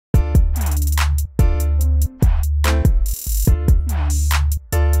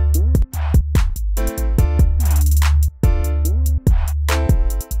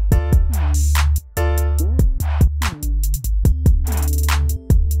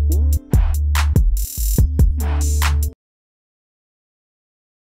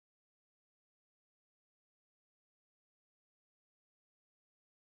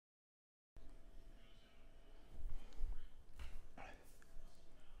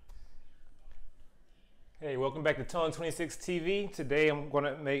Hey, welcome back to Tone 26 TV. Today I'm going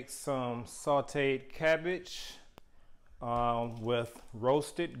to make some sauteed cabbage with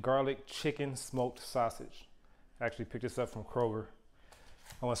roasted garlic chicken smoked sausage. I actually picked this up from Kroger.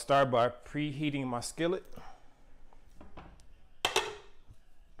 I'm going to start by preheating my skillet. I'm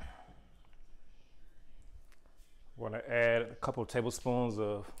going to add a couple of tablespoons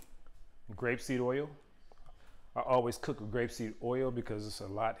of grapeseed oil. I always cook with grapeseed oil because it's a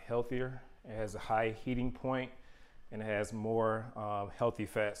lot healthier. It has a high heating point and it has more healthy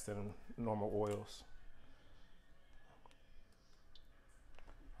fats than normal oils.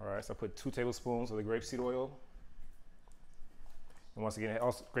 All right, so I put 2 tablespoons of the grapeseed oil. And once again,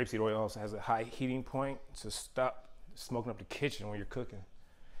 grapeseed oil also has a high heating point to stop smoking up the kitchen when you're cooking.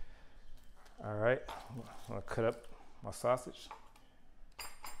 All right, I'm gonna cut up my sausage.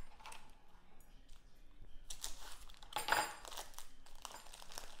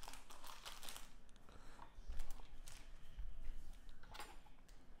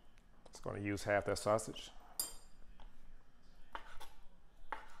 Going to use half that sausage.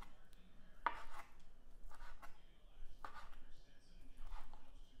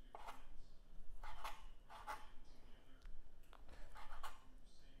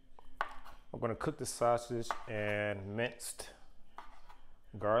 I'm going to cook the sausage and minced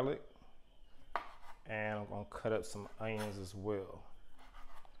garlic, and I'm going to cut up some onions as well.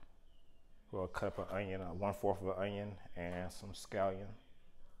 We'll cut up an onion, 1/4 of an onion, and some scallion.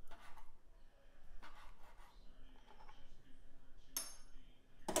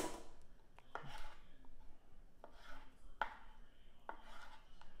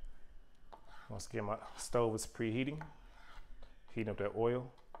 Once again, my stove is preheating, heating up that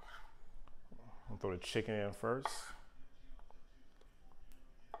oil. I'm gonna throw the chicken in first.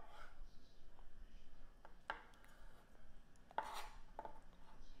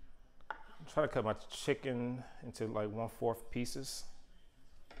 I'm trying to cut my chicken into like 1/4 pieces.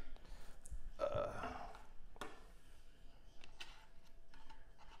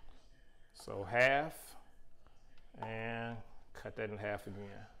 So half, and cut that in half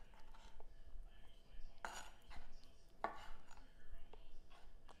again.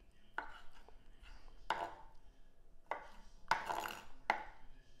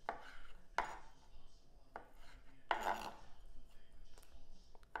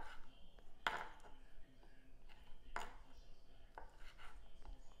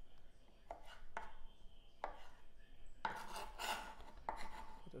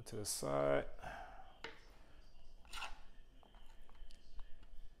 Put that to the side.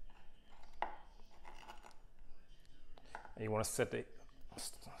 And you want to set the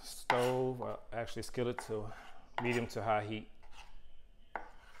stove, actually skillet, to medium to high heat.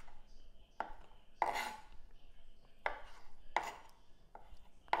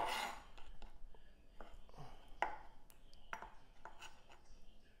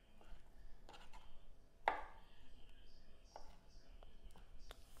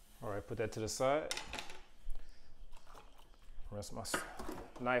 All right, put that to the side. Rinse my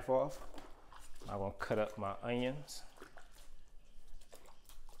knife off. I'm gonna cut up my onions.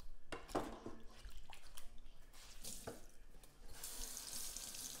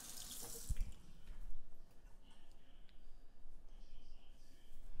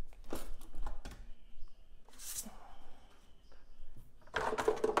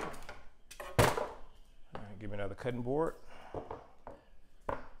 All right, give me another cutting board.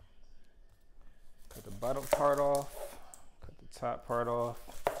 Cut the bottom part off, cut the top part off,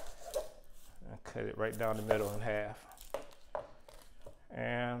 and cut it right down the middle in half.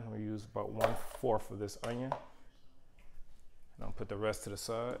 And we use about 1/4 of this onion. And I'll put the rest to the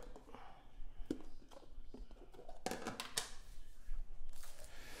side.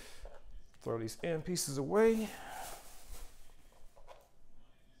 Throw these end pieces away.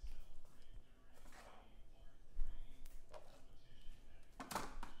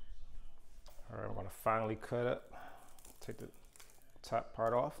 All right, I'm gonna finally cut up, take the top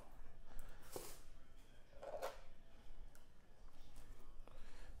part off.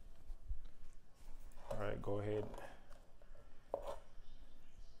 All right, go ahead.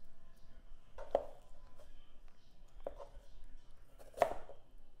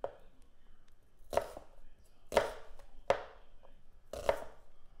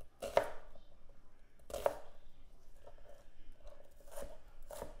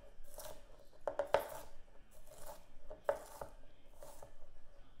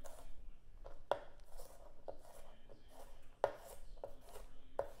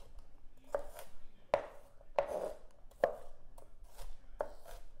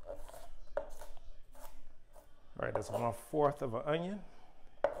 All right, that's 1/4 of an onion.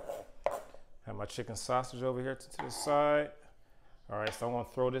 Have my chicken sausage over here to the side. All right, so I want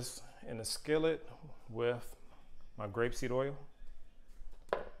to throw this in the skillet with my grapeseed oil.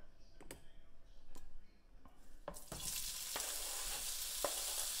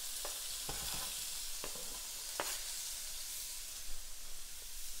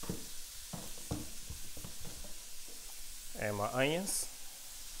 And my onions.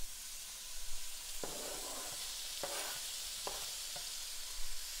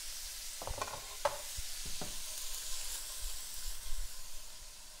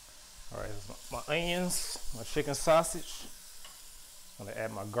 All right, my onions, my chicken sausage. I'm gonna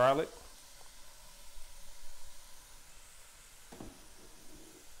add my garlic.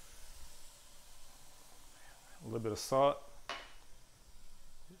 A little bit of salt, a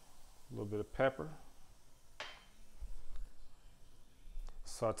little bit of pepper.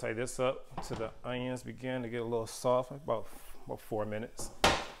 Saute this up until the onions begin to get a little soft, about 4 minutes.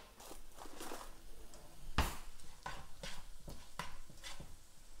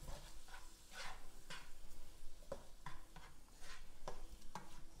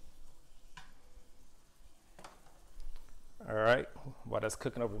 All right, while that's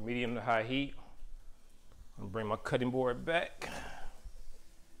cooking over medium to high heat, I'm gonna bring my cutting board back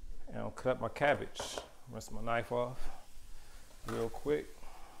and I'll cut up my cabbage. Rinse my knife off real quick.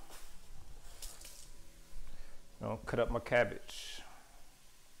 I'll cut up my cabbage.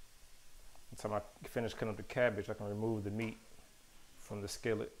 By the time I finish cutting up the cabbage, I can remove the meat from the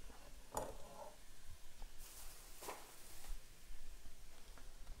skillet.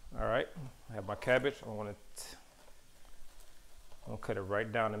 All right, I have my cabbage. I'm gonna cut it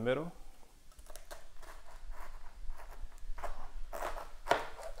right down the middle.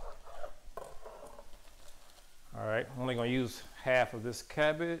 All right, I'm only gonna use half of this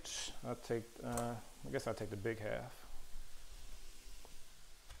cabbage. I guess I'll take the big half.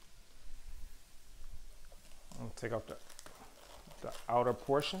 I'm gonna take off the outer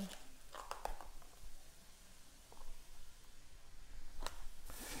portion.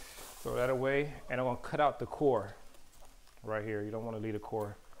 Throw that away, and I'm gonna cut out the core right here. You don't want to leave the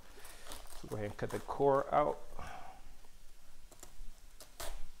core. So go ahead and cut the core out.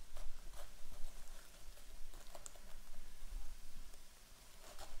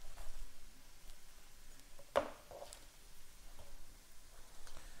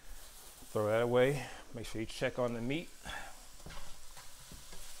 Throw that away. Make sure you check on the meat.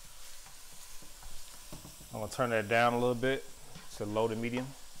 I'm gonna turn that down a little bit to low to medium.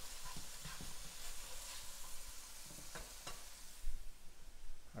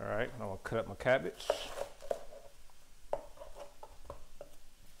 All right, I'm gonna cut up my cabbage.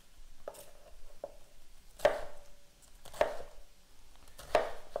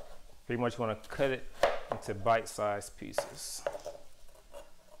 Pretty much want to cut it into bite-sized pieces.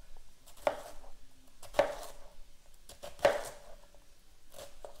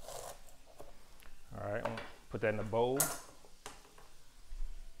 All right, I'm gonna put that in a bowl.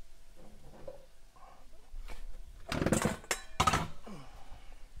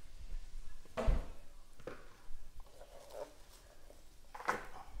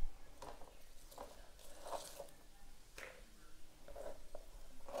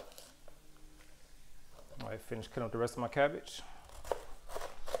 Finish cutting up the rest of my cabbage.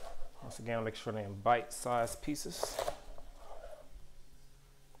 Once again, I'll make sure they're in bite-sized pieces.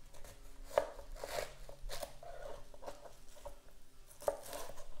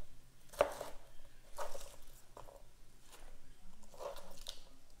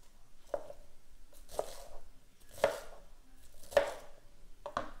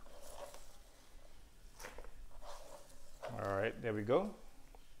 All right, there we go.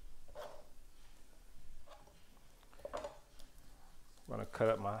 I'm gonna cut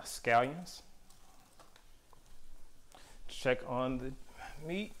up my scallions. Check on the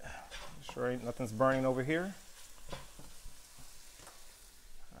meat. Make sure nothing's burning over here.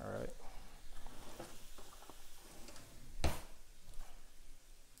 All right.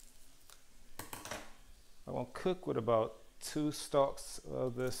 I'm gonna cook with about 2 stalks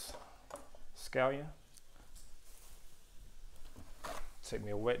of this scallion. Take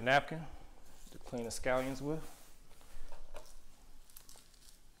me a wet napkin to clean the scallions with.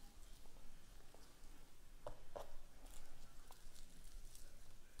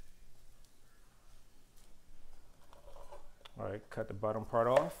 All right, cut the bottom part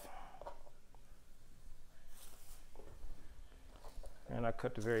off. And I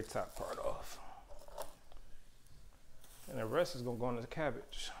cut the very top part off. And the rest is gonna go into the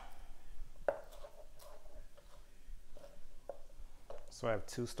cabbage. So I have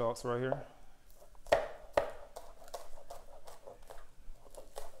 2 stalks right here.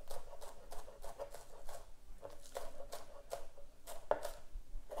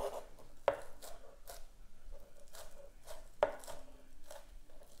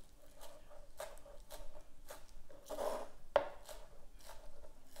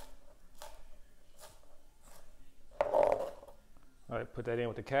 right, put that in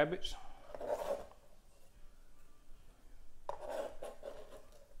with the cabbage.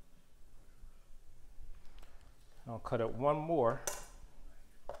 I'll cut up one more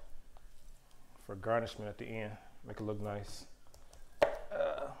for garnishment at the end, make it look nice.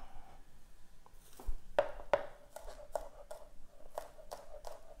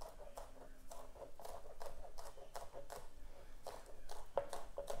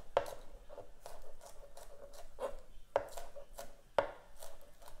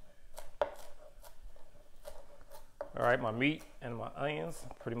 All right, my meat and my onions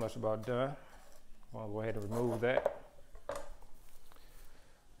pretty much about done. I'll go ahead and remove that.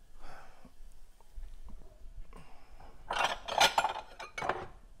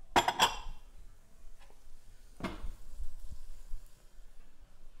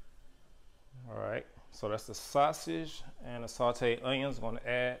 All right, so that's the sausage and the sauteed onions I'm going to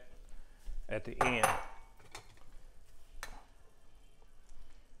add at the end.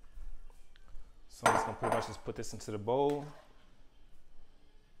 So I'm just going to pretty much just put this into the bowl.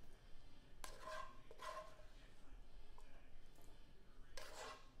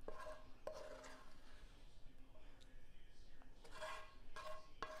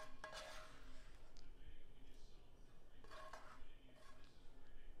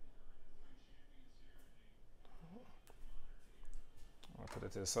 I'll put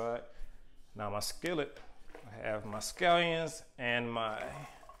it to the side. Now my skillet, I have my scallions and my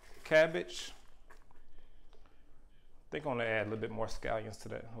cabbage. I think I'm gonna add a little bit more scallions to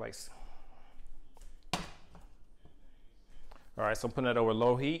that. All right, so I'm putting that over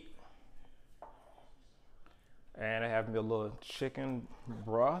low heat. And I have me a little chicken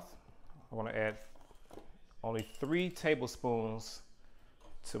broth. I wanna add only 3 tablespoons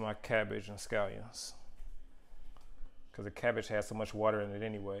to my cabbage and scallions, because the cabbage has so much water in it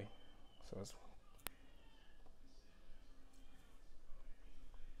anyway. So it's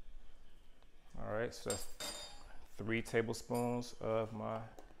all right, so that's 3 tablespoons of my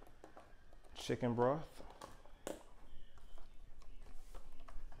chicken broth.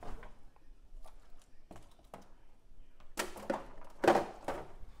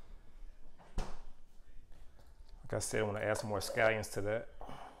 Like I said, I want to add some more scallions to that.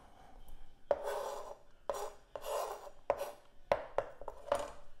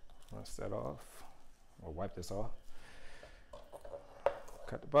 Rinse that off, or wipe this off.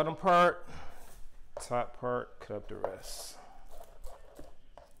 Cut the bottom part, top part, cut up the rest.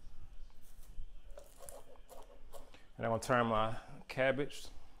 And I'm gonna turn my cabbage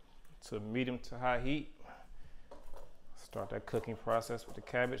to medium to high heat. Start that cooking process with the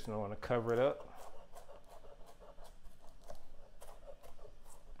cabbage, and I want to cover it up.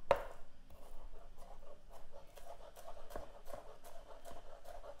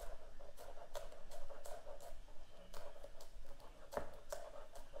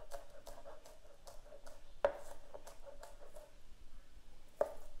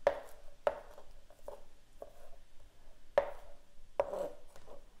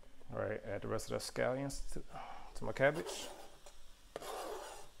 All right, add the rest of the scallions to my cabbage.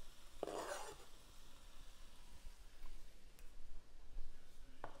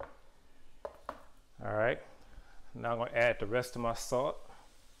 All right, now I'm going to add the rest of my salt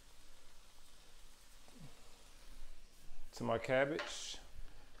to my cabbage.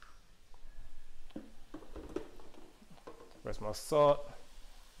 Rest of my salt,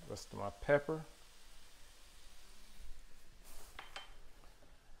 rest of my pepper,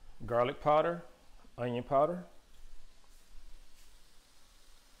 garlic powder, onion powder,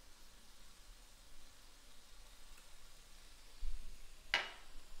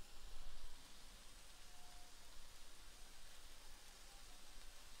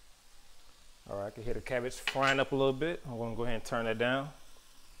 all right, I can hear the cabbage frying up a little bit. I'm going to go ahead and turn that down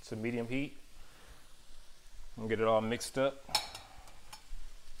to medium heat and get it all mixed up.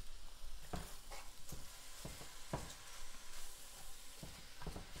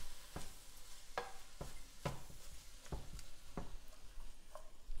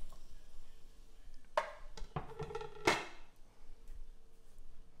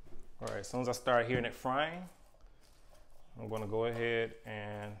 All right, as soon as I start hearing it frying, I'm going to go ahead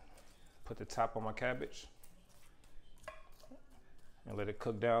and put the top on my cabbage and let it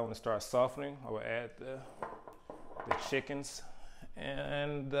cook down. When it starts softening, I will add the chickens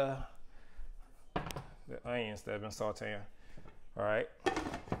and the onions that have been sauteing. All right.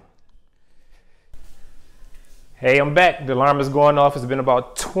 Hey, I'm back. The alarm is going off. It's been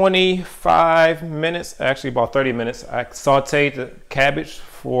about 25 minutes, actually about 30 minutes. I sauteed the cabbage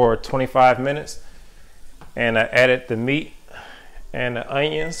for 25 minutes, and I added the meat and the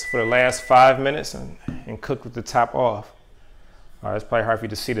onions for the last 5 minutes and cooked with the top off. All right, it's probably hard for you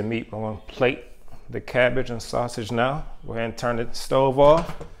to see the meat. I'm gonna plate the cabbage and sausage now. Go ahead and turn the stove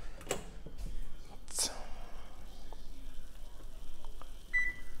off.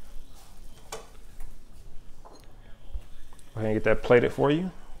 Go ahead and get that plated for you.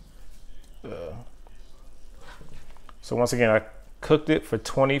 So once again, I cooked it for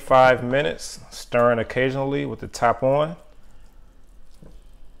 25 minutes, stirring occasionally with the top on.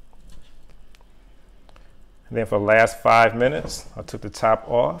 And then for the last 5 minutes, I took the top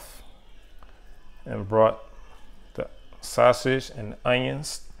off and brought the sausage and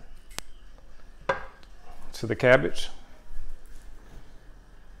onions to the cabbage.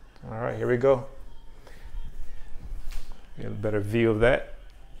 All right, here we go. Get a better view of that.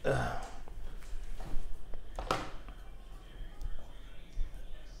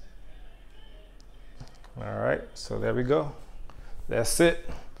 All right, so there we go. That's it.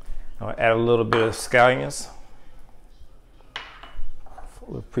 I'll add a little bit of scallions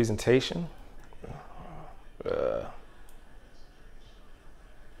for the presentation. And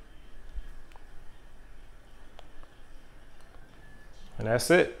that's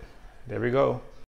it. There we go.